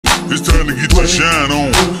It's time to get your shine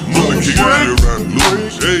on. Mother kick out here right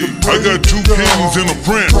loose. Hey, I got 2 kings and a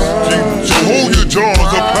prince. So hold your jaws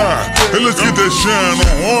up high and let's get that shine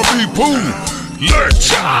on. RnB Pooh, let's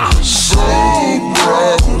shine. Soul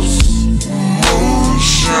Brothers,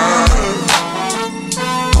 Mooshine,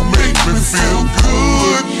 make me feel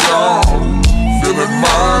good, y'all. Feeling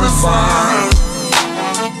mighty fine.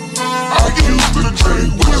 I used to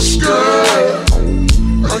drink whiskey,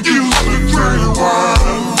 I used to drink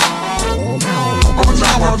wine, but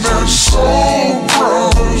now I'm at Soul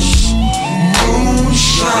Brothers,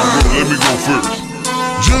 Mooshine. Let me go first.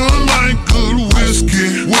 Just like good whiskey,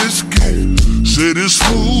 said it's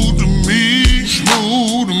smooth to me.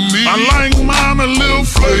 I like mine a little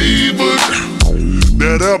flavored.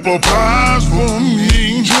 That apple pie's for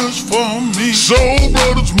me, just for me. Soul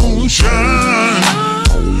Brothers Mooshine,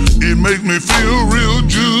 it make me feel real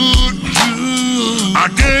good. I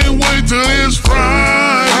can't wait till it's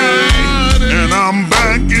Friday and I'm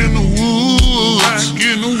back in the woods.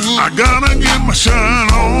 I gotta get my shine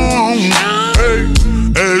on. Hey,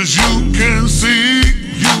 as you can see,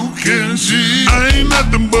 I ain't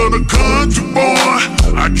nothing but a country boy.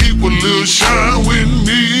 I keep a little shine with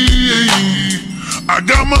me. I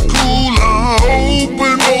got my cooler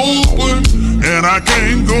open, and I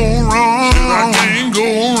can't go wrong.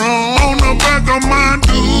 On the back of my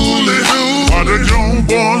dually, while the young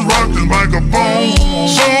boys rock the microphone.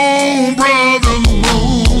 Soul Brothers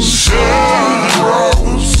Mooshine,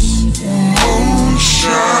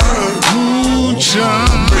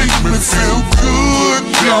 Moonshine, make me feel good,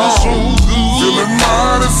 y'all. So good, feeling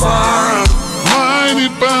mighty fine.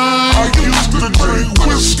 I used to drink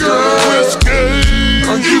whiskey, I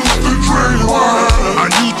used to drink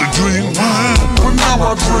wine, but now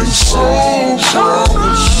I drink Soul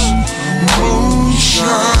Brothers Moonshine.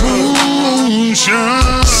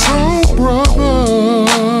 Soul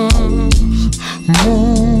Brothers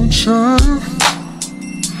Moonshine,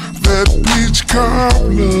 that peach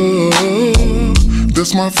cobbler,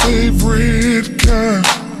 that's my favorite kind.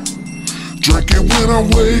 Drink it when I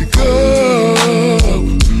wake up,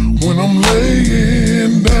 when I'm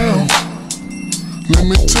laying down. Let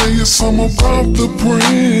me tell you something about the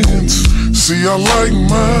prince. See, I like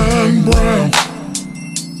mine brown.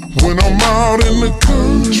 When I'm out in the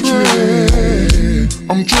country,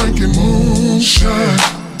 I'm drinking moonshine.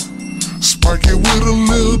 Spike it with a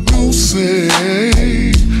little deuce,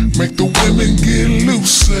 make the women get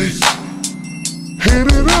loose.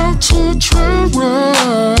 Headed out to a trail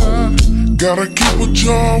ride, gotta keep a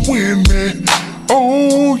jar with me.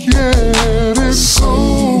 Oh yeah, this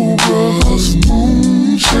Soul Brothers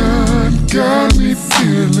Moonshine got me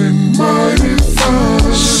feeling mighty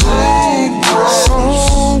fine. Soul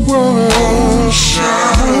Brothers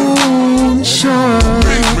Moonshine,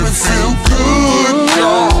 make me feel good,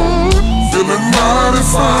 y'all. Feeling mighty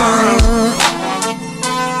fine.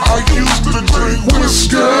 I used to drink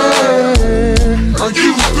whiskey, I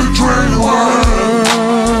used to drink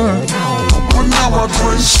wine, but now I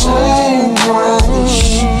drink Soul Brothers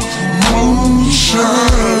Moonshine.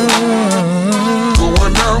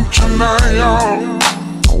 Going out tonight, y'all,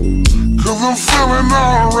 'cause I'm feeling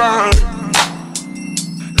alright.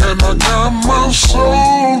 And I got my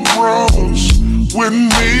Soul Brothers with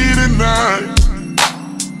me tonight.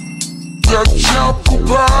 That apple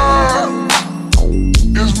pie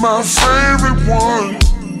is my favorite one.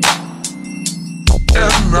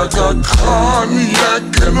 And I got cognac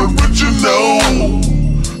and original.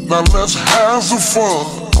 Now let's have some fun.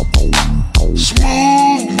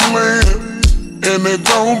 Smooth blend, and it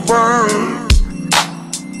don't burn.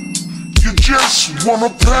 You just wanna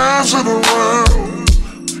pass it around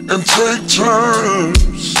and take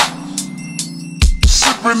turns,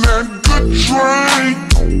 sipping that good drink,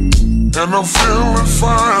 and I'm feeling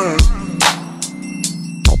fine.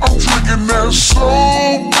 I'm drinking that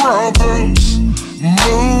Soul Brothers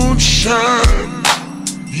Moonshine,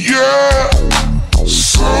 yeah.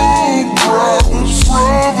 Soul Brothers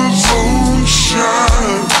Moonshine,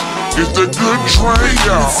 it's the good drink,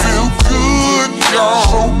 y'all. Feel good, y'all.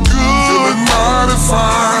 So good, feeling mighty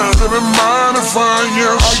fine,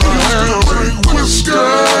 yes I am.